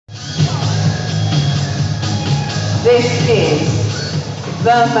This is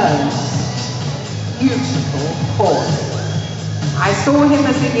the most beautiful horse. I saw him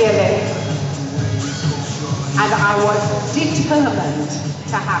as a yearling, and I was determined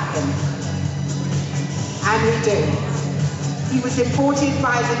to have him. And we do. He was imported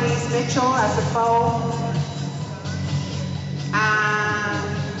by Denise Mitchell as a foal,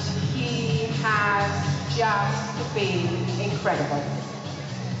 and he has just been incredible.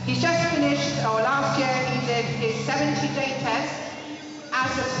 He's just finished, or last year he did his 70-day test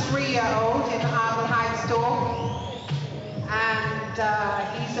as a 3-year-old in Hartpury, and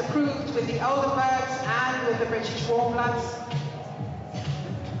he's approved with the Oldenburgs and with the British Warm Bloods.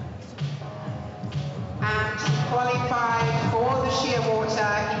 And he qualified for the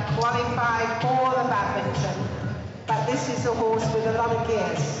Shearwater, he qualified for the badminton, but this is a horse with a lot of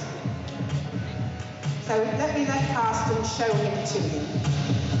gears. So let Carsten show him to you.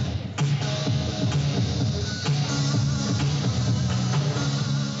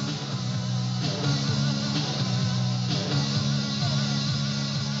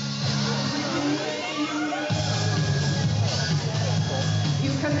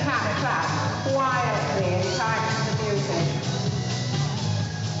 You can clap quietly in time to the music.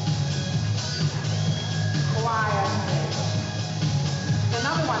 Quietly.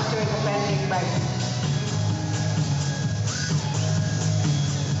 Another one doing a bending race.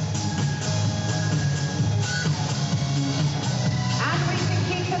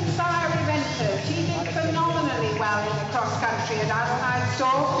 He did phenomenally well in the cross country at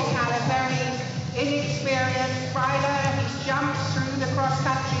Hartpury. He had a very inexperienced rider. He jumped through the cross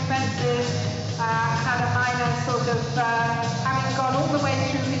country fences, had a minor sort of, having gone all the way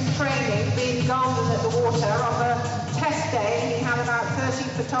through his training, being golden at the water. On the test day, he had about 30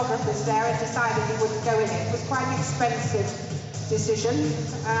 photographers there and decided he wouldn't go in it. It was quite an expensive decision,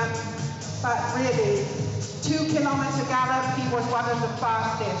 but really, 2-kilometre gallop, he was one of the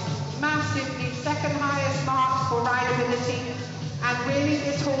fastest. Massively second highest marks for rideability, and really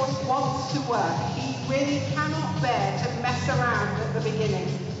this horse wants to work. He really cannot bear to mess around at the beginning.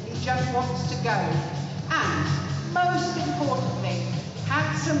 He just wants to go. And most importantly,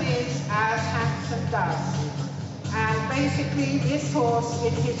 handsome is as handsome does. And basically this horse,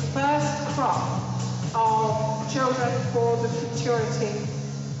 in his first crop of children for the futurity,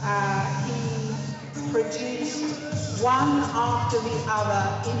 he produced one after the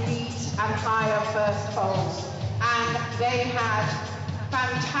other elite and higher first foals, and they had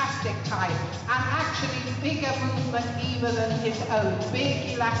fantastic time and actually bigger movement even than his own.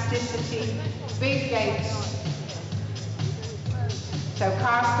 Big elasticity, big gaits. So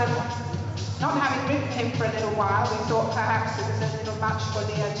Carsten, not having ridden him for a little while, we thought perhaps it was a little much for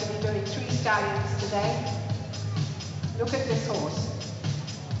Leah to be doing 3 stallions today. Look at this horse.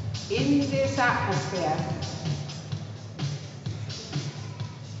 In this atmosphere.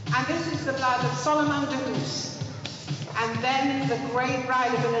 And this is the blood of Solomon de Hoos, and then the great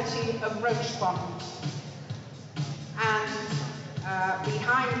rideability of Rochefort. And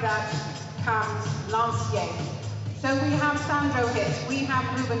behind that comes Lancier. So we have Sandro Hitt, we have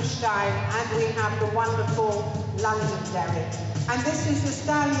Rubenstein, and we have the wonderful Londonderry. And this is a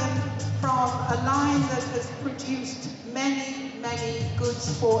stallion from a line that has produced many, many good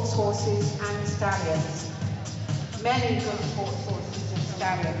sports horses and stallions. Many good sports horses and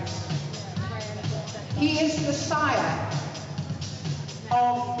stallions. He is the sire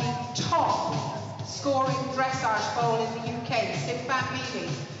of the top scoring dressage foal in the UK, Simbat Mealy,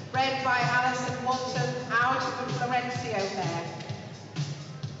 bred by Alison Walton out of the Florencio mare.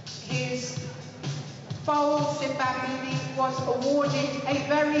 His foal, Simbat Mealy, was awarded a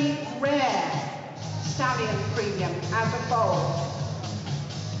very rare stallion premium as a foal.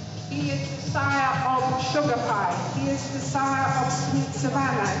 He is the sire of Sugar Pie. He is the sire of Sweet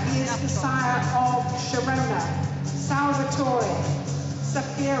Savannah. He is the sire of Sharona, Salvatore,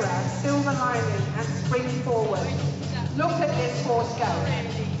 Saphira, Silver Lining, and Spring Forward. Look at this horse go.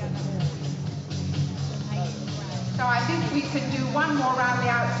 So I think we can do one more round the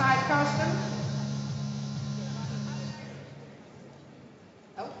outside, Carsten.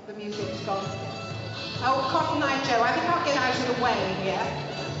 Oh, the music's gone. Oh, Cotton Eye Joe, I think I'll get out of the way here.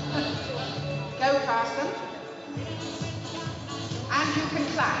 Go, Carsten. And you can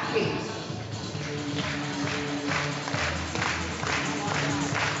clap, please.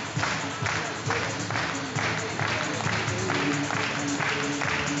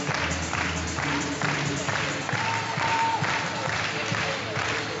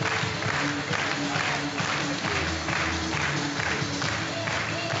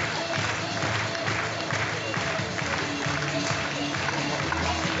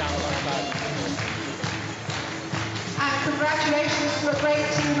 congratulations to a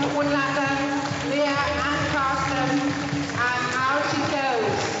great team at Woodlander.